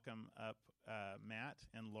welcome up Matt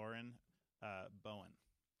and Lauren Bowen.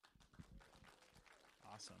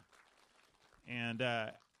 Awesome. And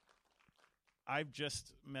I've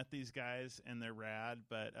just met these guys, and they're rad,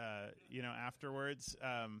 but, afterwards,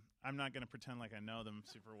 I'm not going to pretend like I know them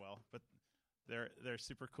super well, but they're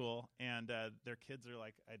super cool, and their kids are,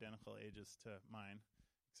 like, identical ages to mine,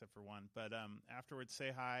 except for one. But afterwards,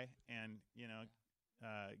 say hi and,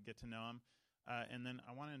 get to know them. And then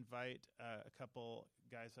I want to invite a couple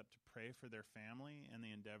guys up to pray for their family and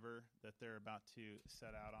the endeavor that they're about to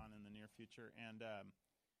set out on in the near future.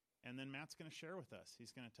 And then Matt's going to share with us.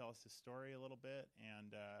 He's going to tell us his story a little bit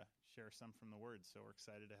and share some from the Word. So we're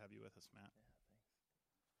excited to have you with us, Matt. Yeah,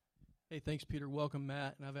 thanks. Hey, thanks, Peter. Welcome,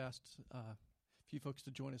 Matt. And I've asked a few folks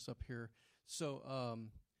to join us up here. So in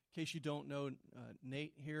case you don't know,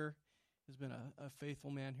 Nate here has been a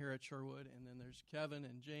faithful man here at Sherwood. And then there's Kevin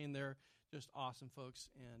and Jane there, just awesome folks.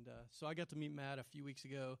 And so I got to meet Matt a few weeks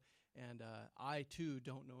ago. And I, too,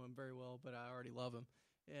 don't know him very well, but I already love him.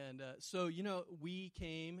 And so, we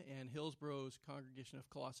came, and Hillsborough's congregation of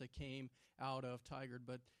Colossae came out of Tigard,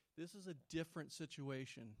 but this is a different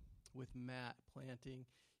situation with Matt planting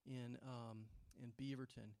in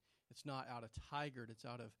Beaverton. It's not out of Tigard, it's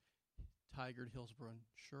out of Tigard, Hillsborough, and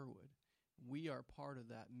Sherwood. We are part of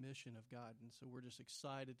that mission of God, and so we're just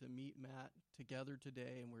excited to meet Matt together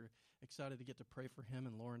today, and we're excited to get to pray for him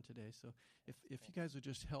and Lauren today. So if you guys would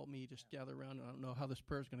just help me just gather around. I don't know how this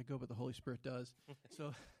prayer is going to go, but the Holy Spirit does.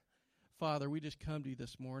 So, Father, we just come to you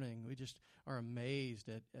this morning. We just are amazed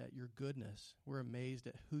at your goodness. We're amazed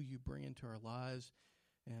at who you bring into our lives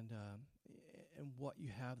and what you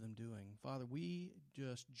have them doing. Father, we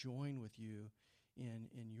just join with you in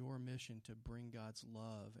your mission to bring God's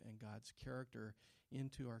love and God's character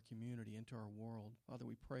into our community, into our world. Father,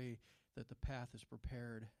 we pray that the path is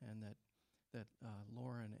prepared and that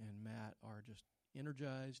Lauren and Matt are just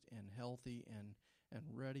energized and healthy and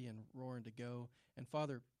ready and roaring to go. And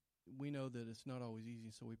Father, we know that it's not always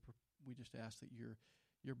easy, so we just ask that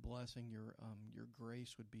your blessing, your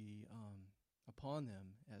grace would be upon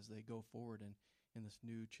them as they go forward in this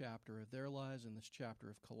new chapter of their lives and this chapter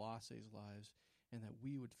of Colossae's lives, and that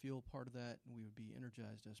we would feel part of that and we would be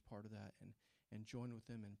energized as part of that and join with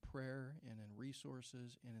them in prayer and in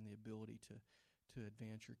resources and in the ability to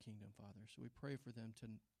advance your kingdom, Father. So we pray for them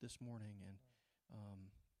this morning, and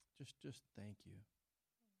just thank you.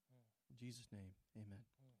 In Jesus' name, amen.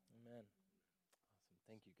 Amen. Awesome.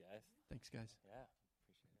 Thank you, guys. Thanks, guys. Yeah,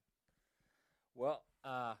 appreciate it. Well,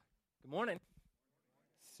 good morning.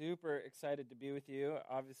 Super excited to be with you.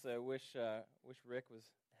 Obviously, I wish Rick was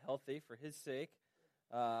healthy for his sake,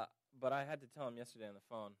 but I had to tell him yesterday on the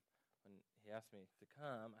phone when he asked me to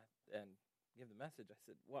come and give the message. I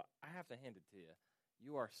said, well, I have to hand it to you.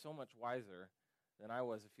 You are so much wiser than I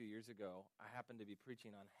was a few years ago. I happened to be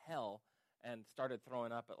preaching on hell and started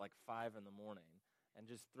throwing up at like 5 in the morning and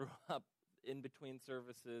just threw up in between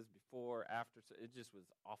services, before, after. It just was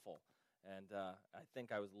awful. And I think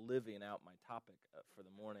I was living out my topic for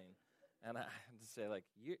the morning. And I have to say, like,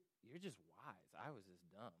 you're just wise. I was just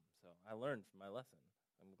dumb. So I learned from my lesson.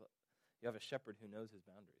 You have a shepherd who knows his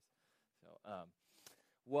boundaries. So,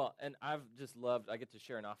 and I've just loved, I get to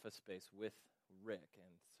share an office space with Rick.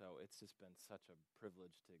 And so it's just been such a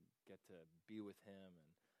privilege to get to be with him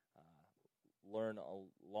and learn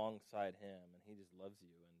alongside him. And he just loves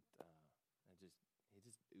you. And he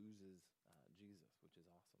just oozes Jesus, which is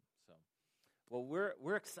awesome. So, well,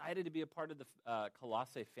 we're excited to be a part of the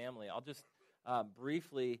Colossae family. I'll just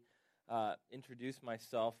briefly introduce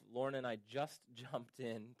myself. Lauren and I just jumped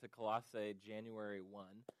into Colossae January 1,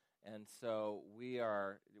 and so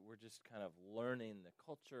we're just kind of learning the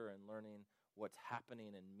culture and learning what's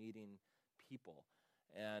happening and meeting people.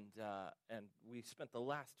 And we spent the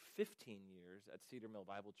last 15 years at Cedar Mill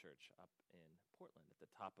Bible Church up in Portland at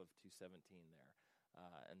the top of 217 there.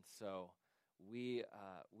 And so we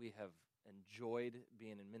have enjoyed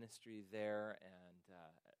being in ministry there, and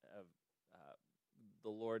the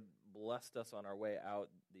Lord blessed us on our way out.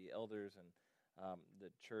 The elders and the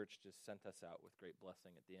church just sent us out with great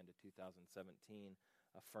blessing at the end of 2017,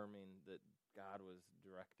 affirming that God was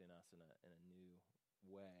directing us in a new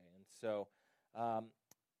way. And so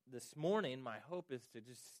this morning, my hope is to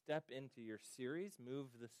just step into your series, Move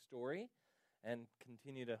the Story, and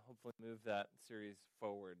continue to hopefully move that series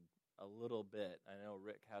forward a little bit. I know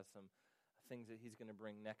Rick has some things that he's going to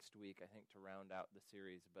bring next week, I think, to round out the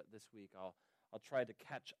series. But this week, I'll try to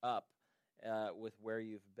catch up with where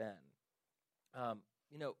you've been.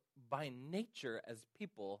 By nature, as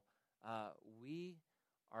people, we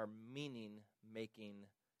are meaning-making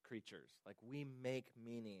creatures. Like, we make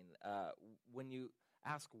meaning. When you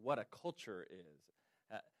ask what a culture is,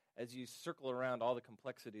 as you circle around all the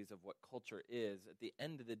complexities of what culture is, at the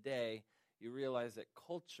end of the day, you realize that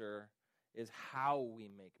culture is how we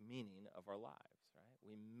make meaning of our lives, right?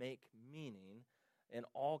 We make meaning in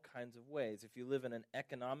all kinds of ways. If you live in an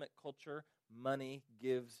economic culture, money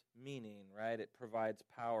gives meaning, right? It provides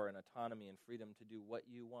power and autonomy and freedom to do what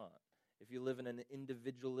you want. If you live in an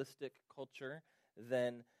individualistic culture,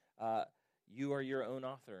 then you are your own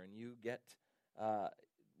author and you get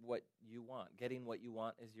what you want. Getting what you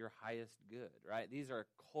want is your highest good, right? These are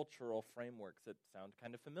cultural frameworks that sound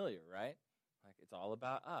kind of familiar, right? Like it's all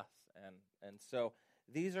about us. And so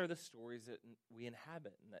these are the stories that we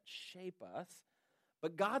inhabit and that shape us.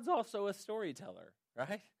 But God's also a storyteller,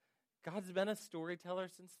 right? God's been a storyteller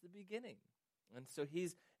since the beginning. And so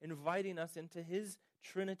he's inviting us into his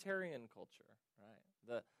Trinitarian culture,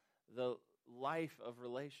 right? The life of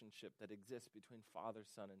relationship that exists between Father,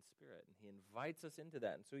 Son, and Spirit. And he invites us into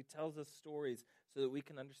that. And so he tells us stories so that we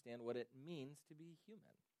can understand what it means to be human.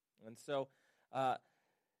 And so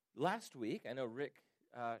last week, I know Rick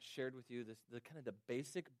shared with you the kind of the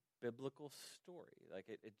basic biblical story. Like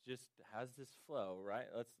it just has this flow, right?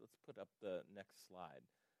 Let's put up the next slide.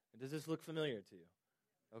 Does this look familiar to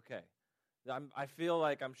you? Okay. I feel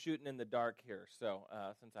like I'm shooting in the dark here, so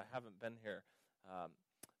since I haven't been here.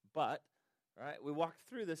 But, right, we walked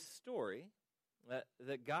through this story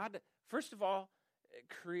that God, first of all,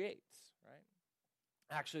 creates,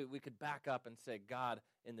 right? Actually, we could back up and say God,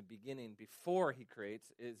 in the beginning, before he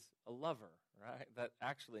creates, is a lover, right? That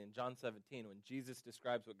actually, in John 17, when Jesus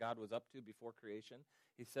describes what God was up to before creation,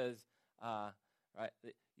 he says, right,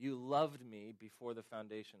 you loved me before the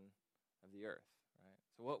foundation of the earth, right?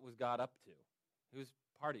 So what was God up to? He was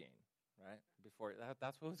partying, right? Before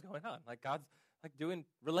that's what was going on. Like God's like doing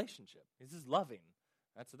relationship. He's just loving,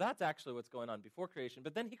 right? So that's actually what's going on before creation.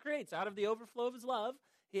 But then he creates, out of the overflow of his love,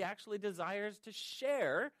 he actually desires to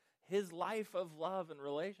share his life of love and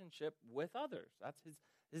relationship with others. That's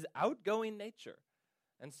his outgoing nature.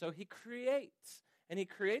 And so he creates. And he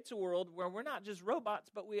creates a world where we're not just robots,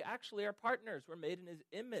 but we actually are partners. We're made in his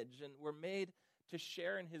image, and we're made to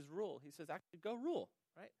share in his rule. He says, actually, go rule,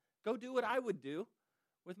 right? Go do what I would do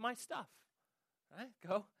with my stuff, right?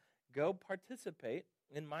 Go participate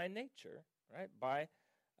in my nature, right? By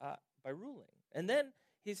ruling. And then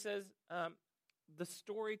he says, the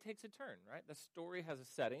story takes a turn, right? The story has a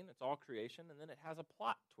setting. It's all creation, and then it has a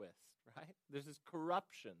plot twist, right? There's this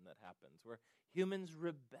corruption that happens where humans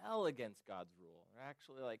rebel against God's rule. They're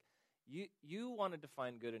actually like, you want to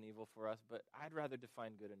define good and evil for us, but I'd rather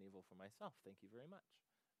define good and evil for myself. Thank you very much,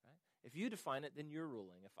 right? If you define it, then you're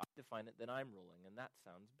ruling. If I define it, then I'm ruling, and that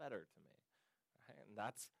sounds better to me, right? And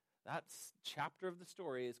that's chapter of the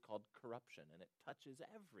story is called corruption, and it touches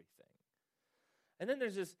everything. And then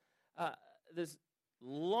there's this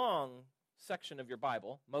long section of your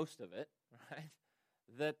Bible, most of it, right,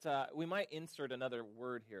 that we might insert another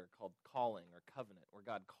word here called calling or covenant, where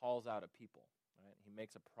God calls out a people, right? He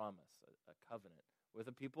makes a promise, a covenant with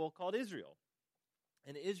a people called Israel.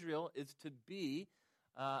 And Israel is to be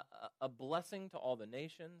a blessing to all the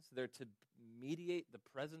nations. They're to mediate the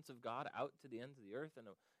presence of God out to the ends of the earth,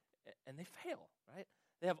 and they fail, right?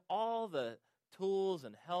 They have all the tools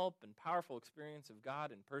and help and powerful experience of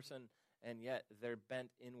God in person, and yet they're bent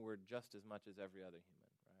inward just as much as every other human,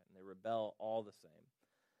 right? And they rebel all the same.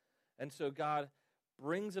 And so God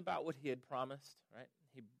brings about what he had promised, right?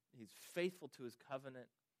 He's faithful to his covenant,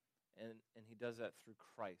 and he does that through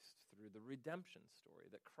Christ, through the redemption story,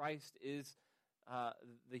 that Christ is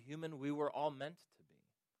the human we were all meant to be,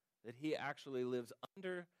 that he actually lives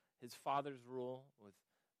under his Father's rule with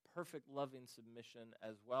perfect loving submission,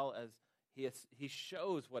 as well as he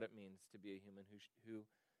shows what it means to be a human who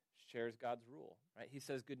shares God's rule, right? He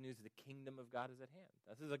says, good news, the kingdom of God is at hand.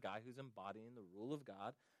 This is a guy who's embodying the rule of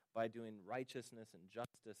God by doing righteousness and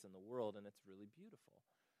justice in the world, and it's really beautiful.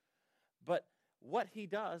 But what he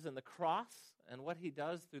does in the cross and what he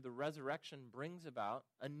does through the resurrection brings about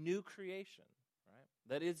a new creation, right?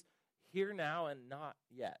 That is here now and not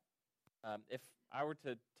yet. If I were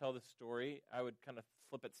to tell the story, I would kind of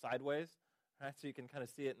flip it sideways, right? So you can kind of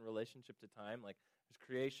see it in relationship to time. Like there's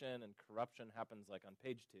creation and corruption happens like on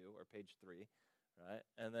page 2 or page 3, right?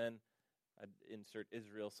 And then I'd insert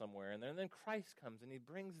Israel somewhere in there. And then Christ comes and he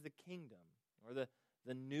brings the kingdom or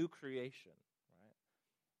the new creation,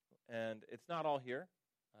 right? And it's not all here.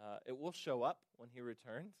 It will show up when he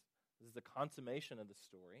returns. This is the consummation of the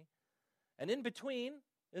story. And in between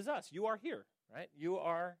is us. You are here, right? You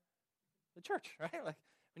are the church, right? Like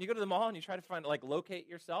when you go to the mall and you try to find, like, locate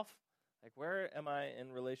yourself, like, where am I in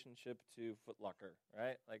relationship to Foot Locker,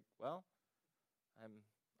 right? Like, well,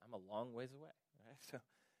 I'm a long ways away, right? So,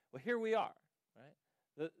 well, here we are, right?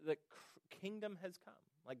 The kingdom has come.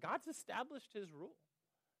 Like, God's established his rule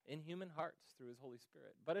in human hearts through his Holy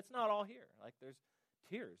Spirit. But it's not all here. Like, there's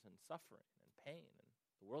tears and suffering and pain, and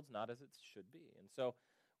the world's not as it should be. And so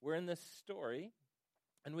we're in this story,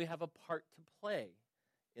 and we have a part to play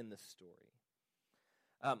in the story.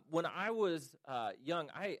 When I was young,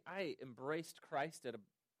 I embraced Christ at an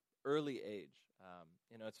early age.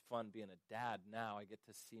 It's fun being a dad now. I get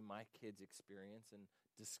to see my kids experience and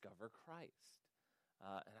discover Christ.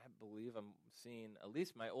 And I believe I'm seeing at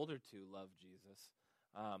least my older two love Jesus.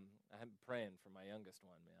 I'm praying for my youngest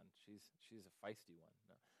one, man. She's a feisty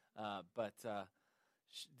one. But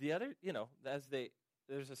the other,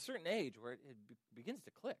 there's a certain age where it begins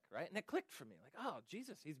to click, right? And it clicked for me. Like, oh,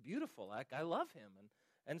 Jesus, he's beautiful. Like, I love him.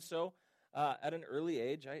 And so at an early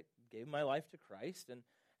age, I gave my life to Christ.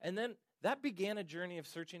 And then that began a journey of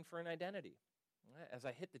searching for an identity. As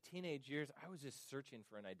I hit the teenage years, I was just searching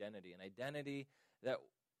for an identity that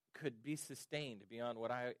could be sustained beyond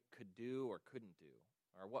what I could do or couldn't do,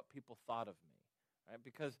 or what people thought of me, right?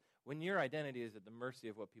 Because when your identity is at the mercy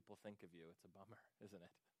of what people think of you, it's a bummer, isn't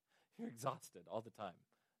it? You're exhausted all the time,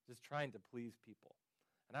 just trying to please people.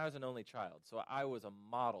 And I was an only child, so I was a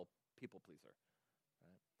model people pleaser,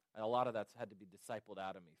 right? And a lot of that's had to be discipled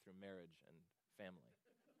out of me through marriage and family.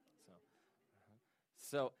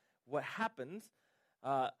 So what happens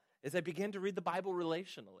is I began to read the Bible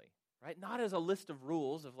relationally, right? Not as a list of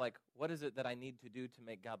rules of like, what is it that I need to do to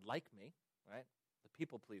make God like me, right? The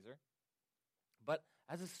people pleaser. But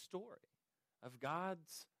as a story of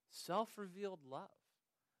God's self-revealed love,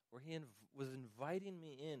 where he was inviting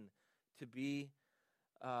me in to be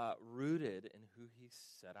rooted in who he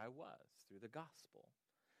said I was through the gospel.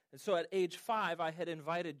 And so at age 5, I had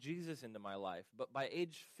invited Jesus into my life. But by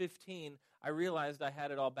age 15, I realized I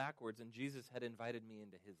had it all backwards, and Jesus had invited me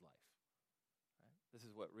into his life. Right? This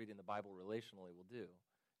is what reading the Bible relationally will do.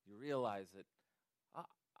 You realize that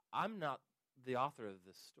I'm not the author of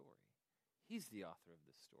this story. He's the author of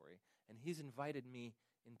this story, and he's invited me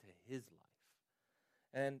into his life.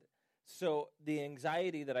 And so the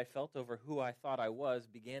anxiety that I felt over who I thought I was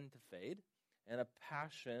began to fade. And a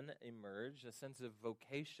passion emerged, a sense of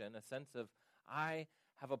vocation, a sense of I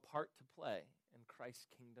have a part to play in Christ's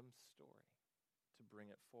kingdom story to bring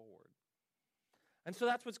it forward. And so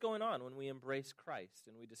that's what's going on when we embrace Christ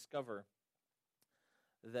and we discover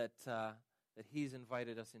that he's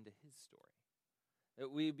invited us into his story.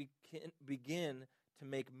 That we begin to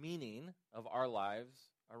make meaning of our lives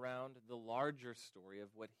around the larger story of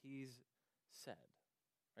what he's said.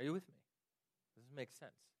 Are you with me? Does this make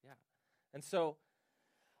sense? Yeah. And so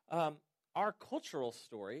our cultural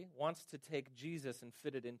story wants to take Jesus and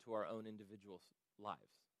fit it into our own individual lives.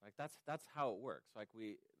 Like that's how it works. Like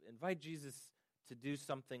we invite Jesus to do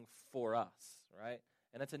something for us, right?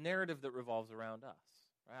 And it's a narrative that revolves around us.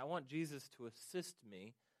 Right? I want Jesus to assist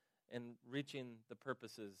me in reaching the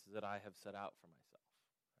purposes that I have set out for myself.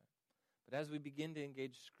 Right? But as we begin to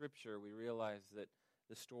engage Scripture, we realize that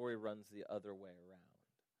the story runs the other way around.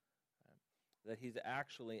 That he's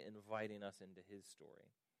actually inviting us into his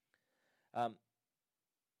story.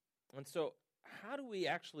 And so how do we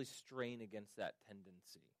actually strain against that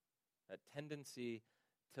tendency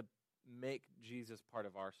to make Jesus part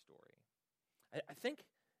of our story? I think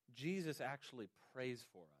Jesus actually prays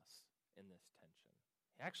for us in this tension.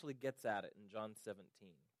 He actually gets at it in John 17.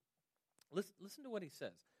 Listen to what he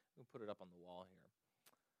says. We'll put it up on the wall here.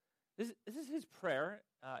 This is his prayer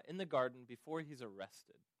in the garden before he's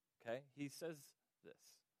arrested. Okay, he says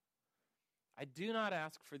this. I do not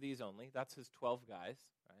ask for these only. That's his 12 guys,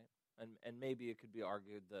 right? And maybe it could be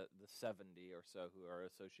argued the 70 or so who are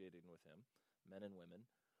associated with him, men and women.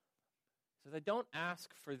 He says, I don't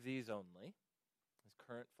ask for these only, his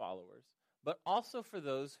current followers, but also for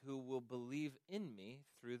those who will believe in me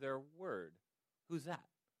through their word. Who's that?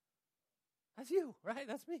 That's you, right?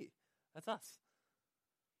 That's me. That's us.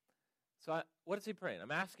 So what is he praying?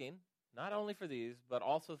 I'm asking, not only for these, but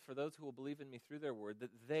also for those who will believe in me through their word, that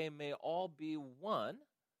they may all be one,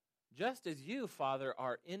 just as you, Father,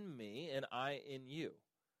 are in me and I in you,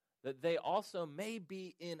 that they also may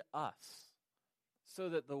be in us, so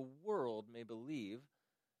that the world may believe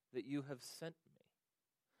that you have sent me.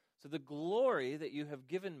 So the glory that you have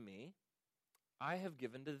given me, I have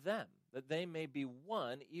given to them, that they may be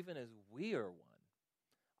one, even as we are one,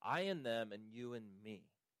 I in them and you in me,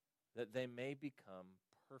 that they may become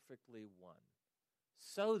perfectly one,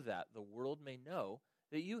 so that the world may know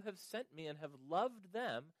that you have sent me and have loved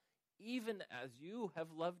them even as you have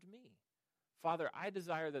loved me. Father, I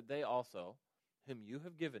desire that they also, whom you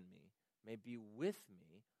have given me, may be with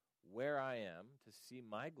me where I am to see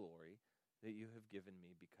my glory that you have given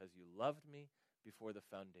me because you loved me before the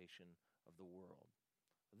foundation of the world.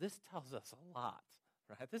 This tells us a lot,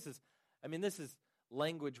 right? This is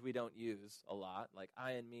language we don't use a lot, like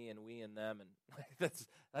I and me and we and them, and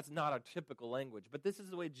that's not our typical language. But this is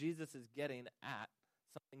the way Jesus is getting at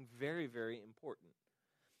something very, very important.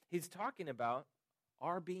 He's talking about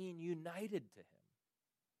our being united to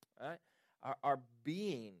him, right? Our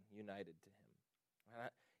being united to him.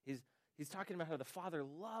 Right? He's talking about how the Father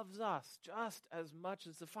loves us just as much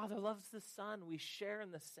as the Father loves the Son. We share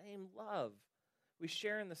in the same love. We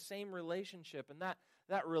share in the same relationship, and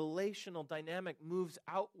that relational dynamic moves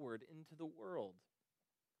outward into the world.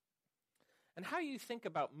 And how you think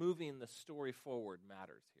about moving the story forward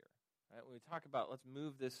matters here. Right? When we talk about let's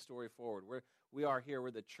move this story forward, we are here,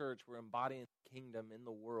 we're the church, we're embodying the kingdom in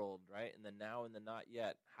the world, right? In the now and the not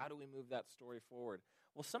yet. How do we move that story forward?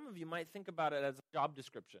 Well, some of you might think about it as a job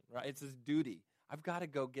description, right? It's this duty. I've got to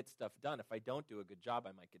go get stuff done. If I don't do a good job,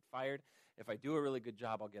 I might get fired. If I do a really good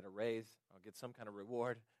job, I'll get a raise. I'll get some kind of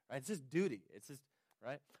reward, right? It's just duty. It's just,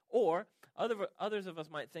 right? Or others of us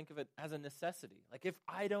might think of it as a necessity. Like if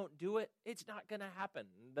I don't do it, it's not going to happen.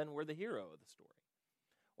 Then we're the hero of the story.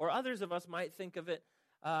 Or others of us might think of it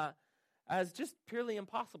as just purely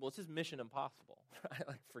impossible. It's just mission impossible, right?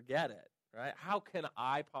 Like forget it, right? How can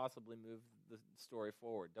I possibly move the story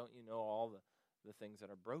forward? Don't you know all the things that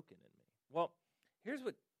are broken in me? Well, here's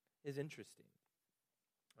what is interesting,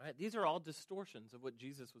 right? These are all distortions of what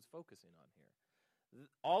Jesus was focusing on here.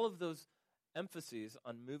 All of those emphases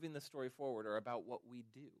on moving the story forward are about what we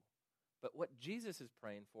do. But what Jesus is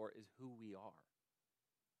praying for is who we are.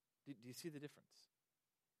 Do you see the difference?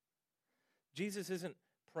 Jesus isn't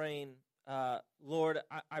praying, Lord,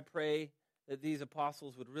 I pray that these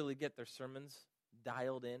apostles would really get their sermons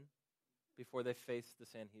dialed in before they face the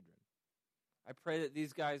Sanhedrin. I pray that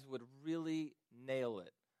these guys would really nail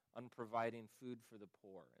it on providing food for the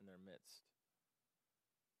poor in their midst.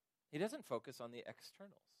 He doesn't focus on the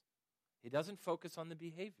externals. He doesn't focus on the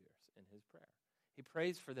behaviors in his prayer. He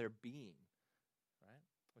prays for their being, right?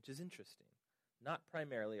 Which is interesting. Not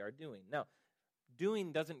primarily our doing. Now,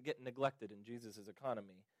 doing doesn't get neglected in Jesus'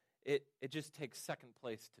 economy. It just takes second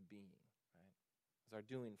place to being, right? As our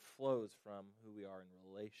doing flows from who we are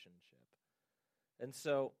in relationship. And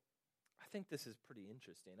so I think this is pretty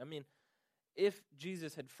interesting. I mean, if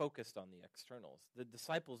Jesus had focused on the externals, the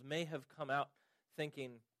disciples may have come out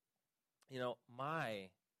thinking, my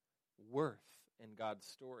worth in God's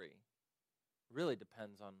story really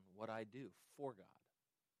depends on what I do for God.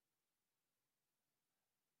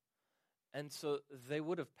 And so they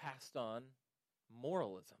would have passed on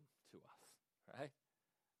moralism to us, right?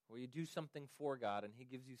 Where you do something for God and he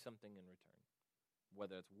gives you something in return,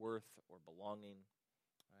 whether it's worth or belonging,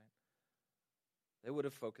 right? They would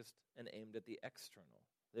have focused and aimed at the external.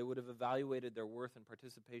 They would have evaluated their worth and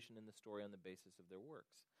participation in the story on the basis of their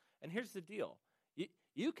works. And here's the deal.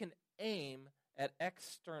 You can aim at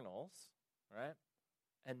externals, right,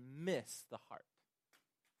 and miss the heart.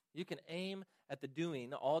 You can aim at the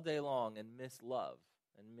doing all day long and miss love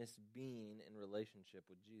and miss being in relationship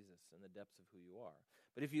with Jesus and the depths of who you are.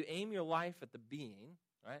 But if you aim your life at the being,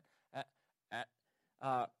 right,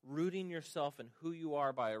 at rooting yourself in who you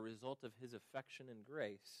are by a result of his affection and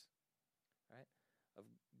grace, right, of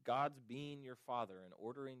God's being your Father and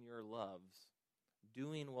ordering your loves,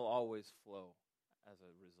 doing will always flow as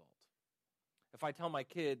a result. If I tell my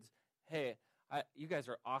kids, hey, you guys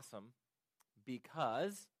are awesome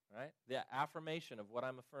because, right, the affirmation of what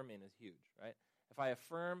I'm affirming is huge, right? If I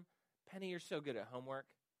affirm, Penny, you're so good at homework,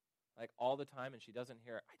 like all the time, and she doesn't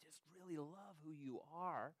hear it, I just really love who you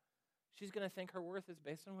are, she's going to think her worth is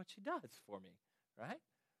based on what she does for me, right?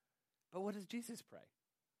 But what does Jesus pray?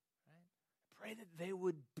 Right? Pray that they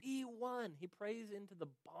would be one. He prays into the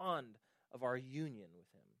bond of our union with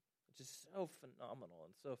him, which is so phenomenal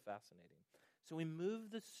and so fascinating. So we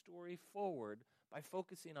move the story forward by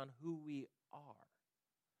focusing on who we are.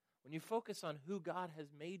 When you focus on who God has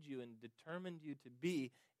made you and determined you to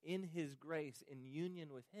be in his grace, in union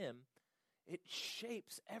with him, it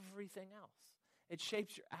shapes everything else. It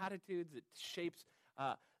shapes your attitudes. It shapes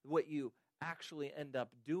what you actually end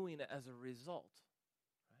up doing as a result.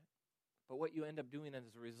 Right? But what you end up doing as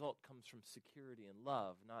a result comes from security and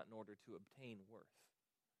love, not in order to obtain worth.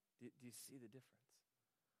 Do you see the difference?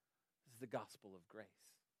 This is the gospel of grace.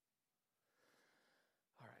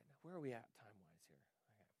 All right, now where are we at time-wise here?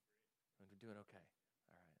 Okay, we're doing okay.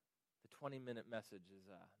 All right. The 20-minute message is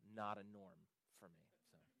not a norm for me.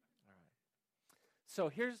 So, all right. So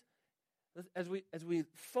here's, as we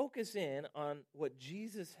focus in on what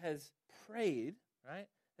Jesus has prayed, right,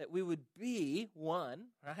 that we would be one,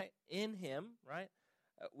 right, in him, right,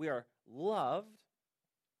 we are loved,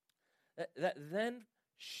 that then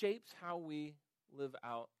shapes how we live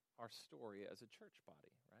out our story as a church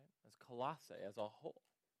body, right? As Colossae, as a whole.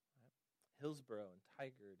 Right? Hillsborough and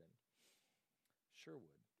Tigard and Sherwood,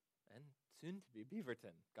 and soon to be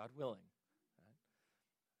Beaverton, God willing.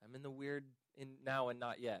 Right? I'm in the weird in now and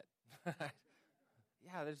not yet.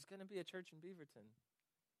 Yeah, there's going to be a church in Beaverton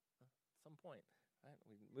at some point. Right?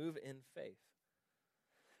 We move in faith.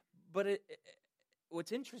 But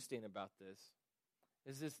what's interesting about this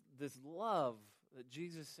is this love that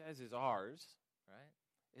Jesus says is ours,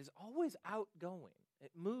 right, is always outgoing.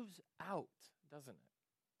 It moves out, doesn't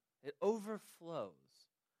it? It overflows,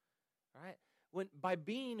 right? By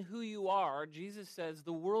being who you are, Jesus says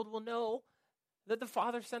the world will know that the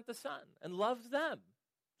Father sent the Son and loves them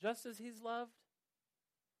just as he's loved,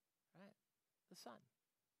 right, the Son.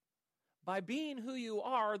 By being who you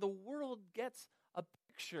are, the world gets a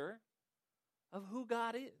picture of who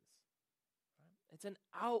God is. Right? It's an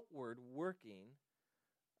outward working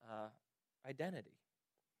identity.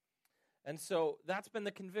 And so that's been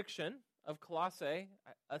the conviction of Colossae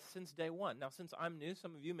since day one. Now, since I'm new,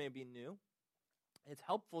 some of you may be new, it's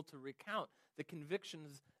helpful to recount the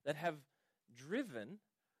convictions that have driven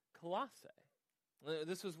Colossae.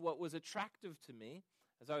 This was what was attractive to me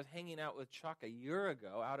as I was hanging out with Chuck a year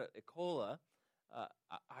ago out at Ecola.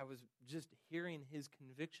 I was just hearing his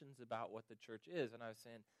convictions about what the church is, and I was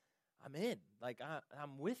saying, I'm in. Like,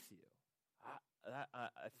 I'm with you.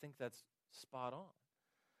 I think that's spot on.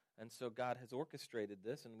 And so God has orchestrated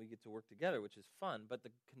this, and we get to work together, which is fun. But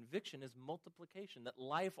the conviction is multiplication, that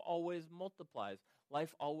life always multiplies.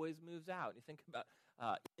 Life always moves out. You think about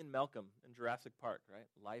Ian Malcolm in Jurassic Park, right?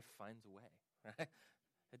 Life finds a way, right?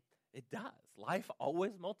 It does. Life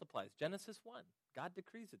always multiplies. Genesis 1, God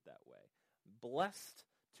decrees it that way. Blessed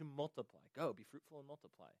to multiply. Go, be fruitful and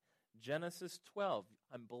multiply. Genesis 12,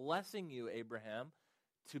 I'm blessing you, Abraham,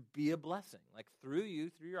 to be a blessing. Like through you,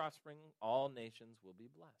 through your offspring, all nations will be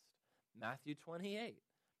blessed. Matthew 28,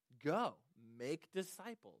 go, make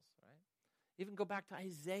disciples, right? Even go back to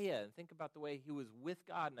Isaiah and think about the way he was with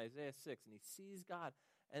God in Isaiah 6, and he sees God,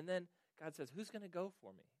 and then God says, who's going to go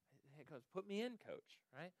for me? He goes, put me in, coach,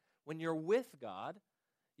 right? When you're with God,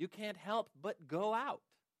 you can't help but go out,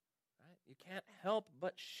 right? You can't help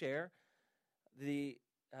but share the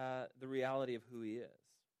reality of who he is.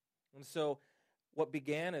 And so what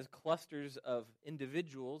began as clusters of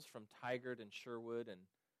individuals from Tigard and Sherwood and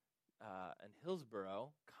Hillsborough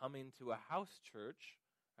coming to a house church,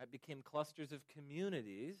 right, became clusters of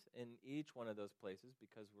communities in each one of those places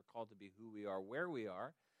because we're called to be who we are, where we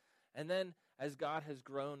are. And then as God has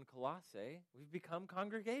grown Colossae, we've become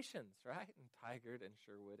congregations, right, in Tigard and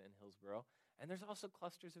Sherwood and Hillsborough. And there's also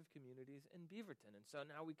clusters of communities in Beaverton. And so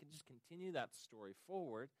now we can just continue that story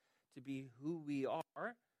forward to be who we are,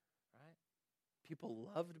 right? People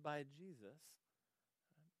loved by Jesus,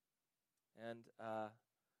 right?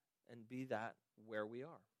 And be that where we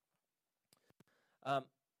are.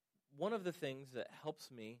 One of the things that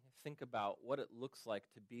helps me think about what it looks like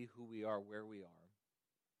to be who we are, where we are,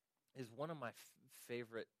 is one of my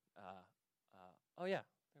favorite. Oh yeah,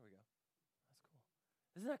 there we go. That's cool.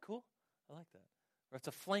 Isn't that cool? I like that. Or it's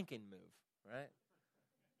a flanking move, right?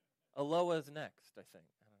 Aloha's next, I think.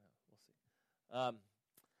 I don't know.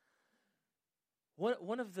 We'll see.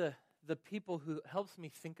 One of the people who helps me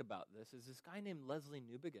think about this is this guy named Leslie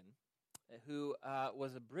Newbigin, who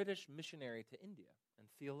was a British missionary to India and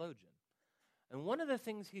theologian. And one of the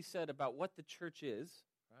things he said about what the church is,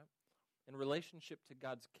 right, in relationship to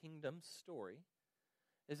God's kingdom story,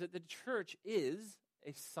 is that the church is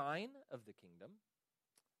a sign of the kingdom,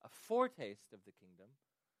 a foretaste of the kingdom,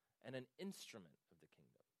 and an instrument of the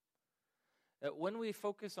kingdom. That when we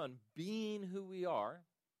focus on being who we are,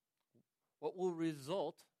 what will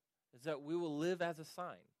result is that we will live as a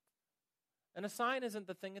sign. And a sign isn't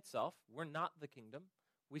the thing itself. We're not the kingdom.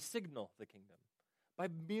 We signal the kingdom. By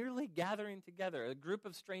merely gathering together, a group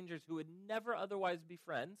of strangers who would never otherwise be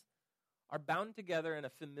friends are bound together in a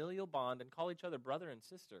familial bond and call each other brother and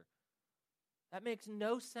sister. That makes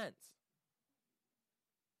no sense.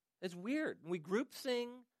 It's weird. We group sing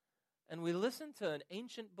and we listen to an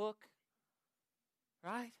ancient book,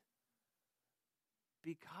 right?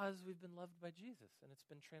 Because we've been loved by Jesus and it's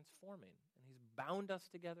been transforming and he's bound us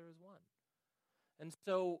together as one. And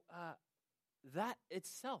so that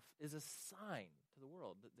itself is a sign to the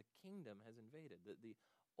world that the kingdom has invaded, that the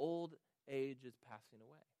old age is passing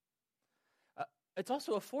away. It's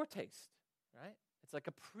also a foretaste, right? It's like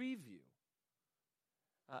a preview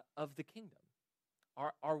of the kingdom.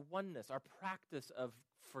 Our oneness, our practice of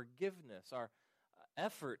forgiveness, our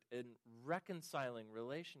effort in reconciling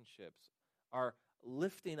relationships, our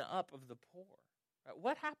lifting up of the poor. Right?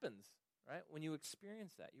 What happens right? When you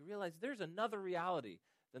experience that, you realize there's another reality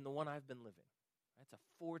than the one I've been living. Right? It's a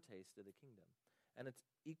foretaste of the kingdom. And it's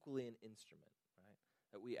equally an instrument, right?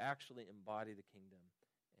 That we actually embody the kingdom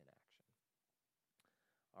in action.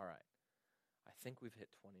 All right. I think we've hit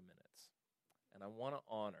 20 minutes. And I want to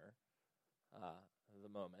honor the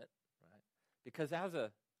moment, right? Because as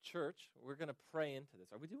a church, we're going to pray into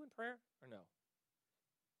this. Are we doing prayer or no?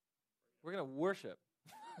 We're going to worship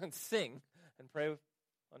and sing and pray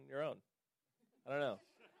on your own. I don't know.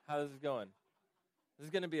 How this is going? This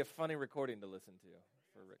is going to be a funny recording to listen to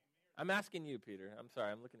for Rick. I'm asking you, Peter. I'm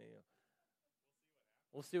sorry. I'm looking at you.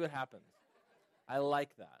 We'll see what happens. I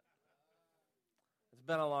like that. It's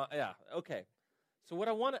been a long, yeah, okay. So what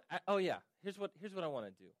I want to, here's what I want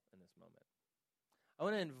to do in this moment. I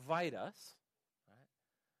want to invite us,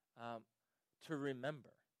 right, to remember,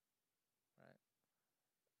 right,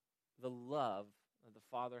 the love that the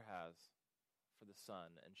Father has for the Son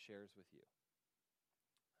and shares with you.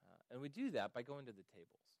 And we do that by going to the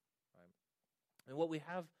tables, right? And what we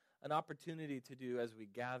have an opportunity to do as we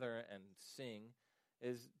gather and sing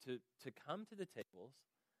is to come to the tables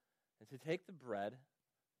and to take the bread,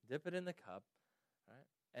 dip it in the cup,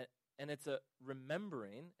 right? And it's a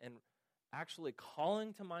remembering and actually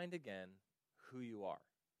calling to mind again who you are.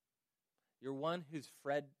 You're one who's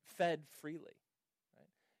fed freely, right?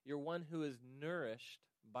 You're one who is nourished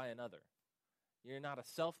by another. You're not a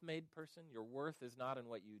self-made person. Your worth is not in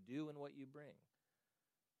what you do and what you bring.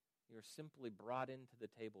 You're simply brought into the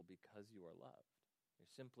table because you are loved. You're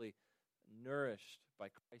simply nourished by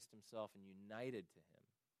Christ himself and united to him.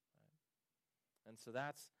 Right? And so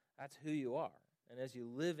that's who you are. And as you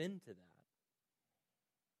live into that,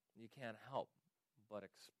 you can't help but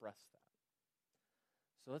express that.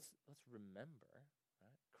 So let's remember, right?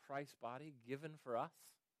 Christ's body given for us,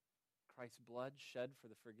 Christ's blood shed for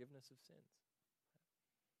the forgiveness of sins.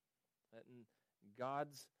 That in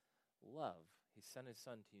God's love, he sent his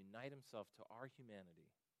Son to unite himself to our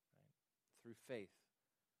humanity. Right? Through faith,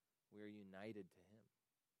 we are united to him.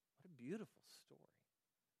 What a beautiful story.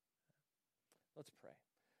 Let's pray.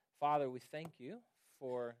 Father, we thank you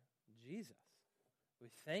for Jesus. We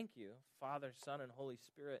thank you, Father, Son, and Holy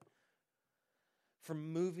Spirit, for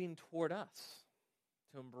moving toward us,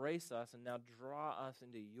 to embrace us and now draw us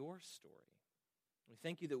into your story. We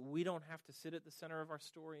thank you that we don't have to sit at the center of our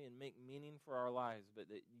story and make meaning for our lives, but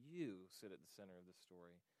that you sit at the center of the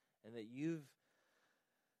story and that you've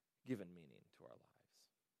given meaning to our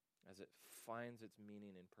lives as it finds its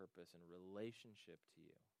meaning and purpose in relationship to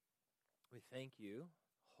you. We thank you,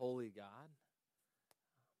 holy God,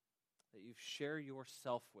 that you share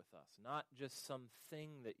yourself with us, not just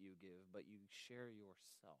something that you give, but you share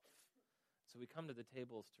yourself. So we come to the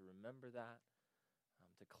tables to remember that,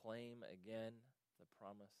 to claim again the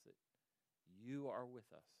promise that you are with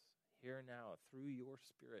us here now through your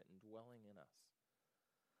Spirit and dwelling in us.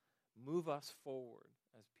 Move us forward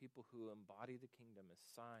as people who embody the kingdom as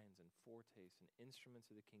signs and foretastes and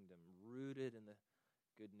instruments of the kingdom, rooted in the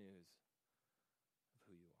good news of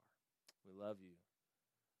who you are. We love you,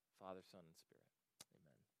 Father, Son, and Spirit.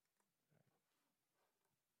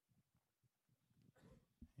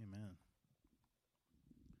 Amen. Amen.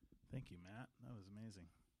 Thank you, Matt. That was amazing.